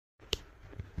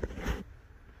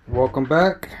Welcome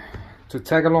back to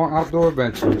Tag Along Outdoor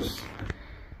Adventures.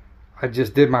 I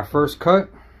just did my first cut.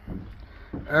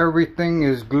 Everything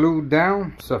is glued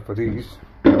down except for these,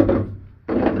 but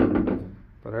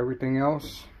everything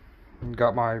else,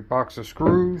 got my box of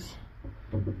screws,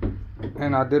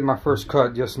 and I did my first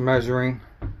cut just measuring,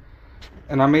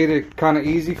 and I made it kind of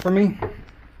easy for me.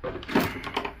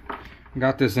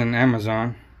 Got this in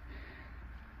Amazon.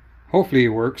 Hopefully it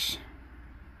works.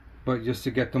 But just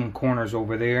to get them corners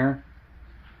over there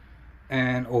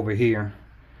and over here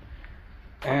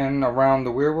and around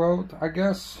the wheel road, I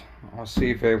guess. I'll see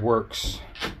if it works.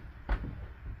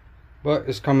 But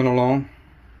it's coming along.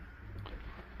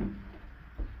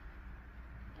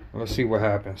 Let's see what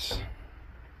happens.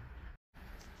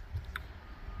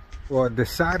 Well, it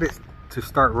decided to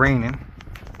start raining,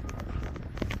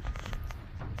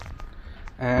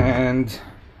 and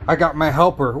I got my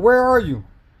helper. Where are you?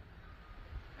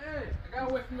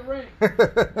 Away from the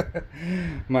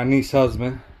rain. My niece's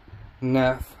husband,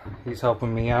 Neff, he's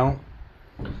helping me out.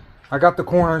 I got the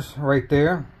corners right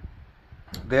there.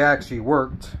 They actually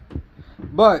worked,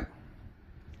 but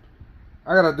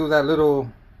I gotta do that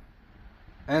little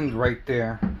end right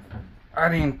there. I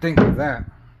didn't think of that.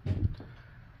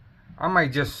 I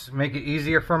might just make it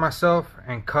easier for myself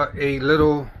and cut a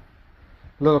little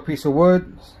piece of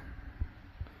wood.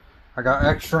 I got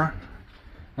extra,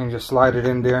 and just slide it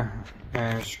in there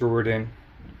and screw it in.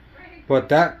 But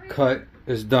that cut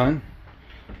is done.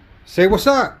 Say what's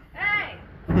up. Hey.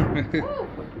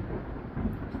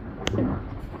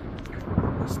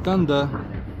 It's thunder.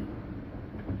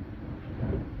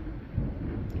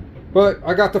 But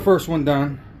I got the first one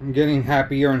done. I'm getting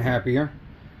happier and happier.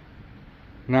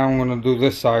 Now I'm gonna do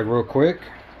this side real quick.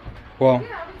 Well,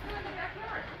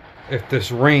 if this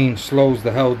rain slows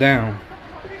the hell down.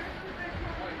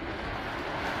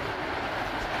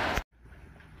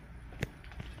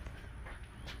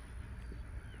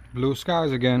 Blue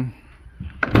skies again.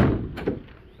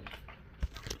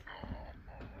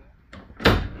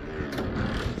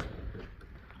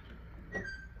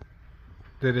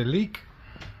 Did it leak?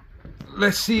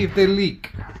 Let's see if they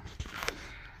leak.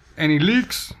 Any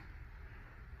leaks?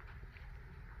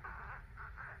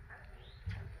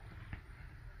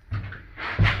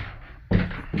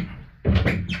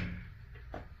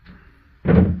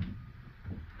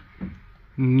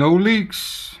 No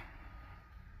leaks.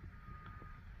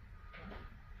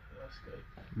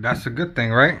 That's a good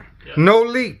thing, right? Yep. No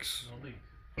leaks. No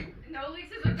leaks. No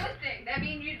leaks is a good thing. That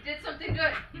means you did something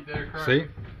good. You better correct. See?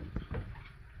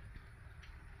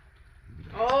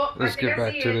 Oh, Let's get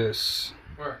back to this.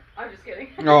 Where? I'm just kidding.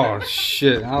 Oh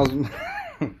shit!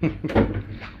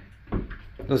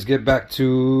 Let's get back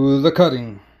to the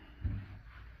cutting.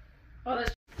 Oh,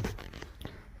 that's...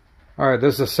 All right,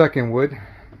 this is the second wood.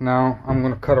 Now I'm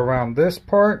gonna cut around this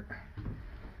part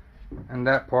and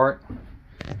that part,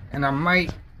 and I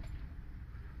might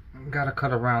gotta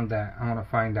cut around that. I'm gonna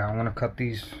find out. I'm gonna cut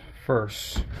these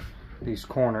first, these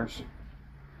corners.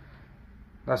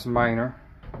 That's minor.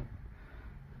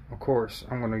 Of course,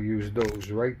 I'm gonna use those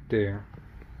right there.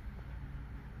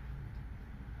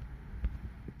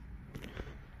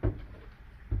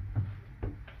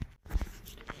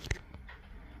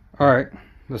 Alright,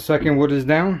 the second wood is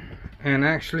down, and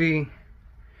actually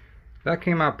that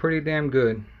came out pretty damn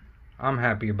good. I'm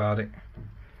happy about it.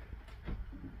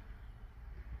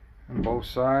 On both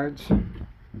sides.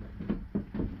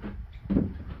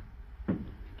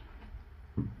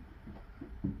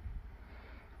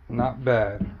 Not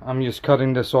bad. I'm just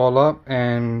cutting this all up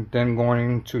and then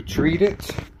going to treat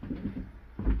it.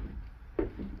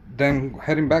 Then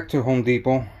heading back to Home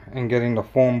Depot and getting the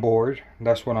foam board.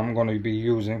 That's what I'm going to be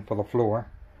using for the floor.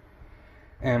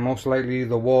 And most likely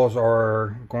the walls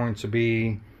are going to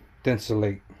be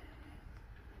Thinsulate.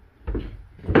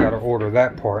 Gotta order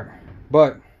that part.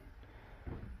 But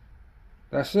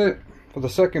that's it for the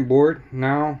second board.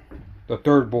 Now the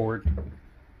third board.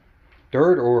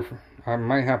 Third, or I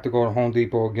might have to go to Home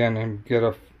Depot again and get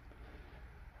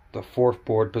the fourth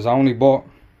board, because I only bought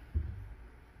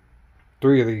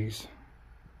 3 of these.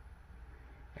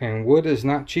 And wood is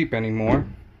not cheap anymore.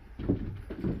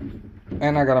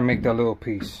 And I gotta make that little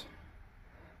piece.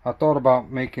 I thought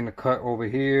about making a cut over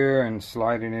here and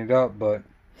sliding it up, but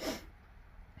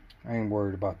I ain't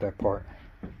worried about that part.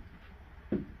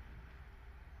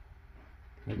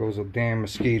 There goes a damn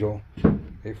mosquito.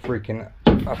 They freaking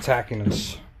attacking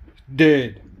us.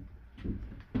 Dead.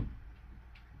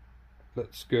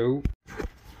 Let's go.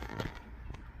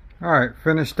 Alright,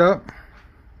 finished up.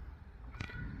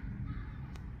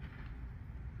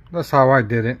 That's how I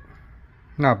did it.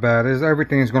 Not bad.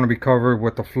 Everything is going to be covered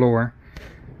with the floor.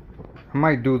 I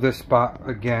might do this spot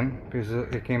again because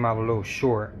it came out a little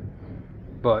short,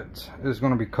 but it's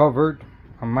going to be covered.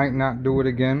 I might not do it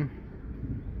again.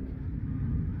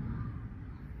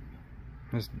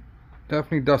 It's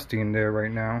definitely dusty in there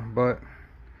right now, but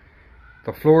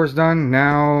the floor is done.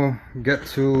 Now get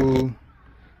to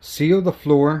seal the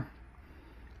floor.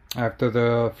 After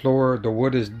the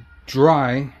wood is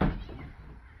dry,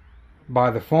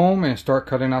 buy the foam and start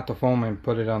cutting out the foam and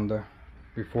put it under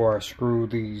before I screw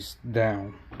these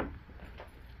down.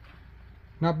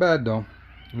 Not bad though.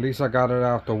 At least I got it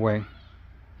out the way.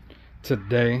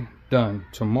 Today, done.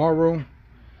 Tomorrow,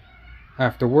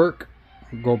 after work,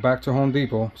 go back to Home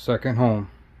Depot, second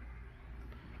home.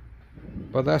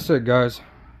 But that's it, guys.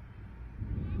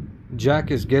 Jack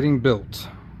is getting built.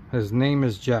 His name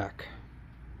is Jack.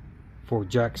 For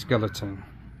Jack Skeleton.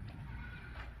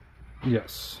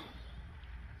 Yes.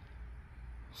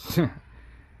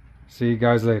 See you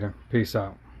guys later. Peace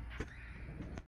out.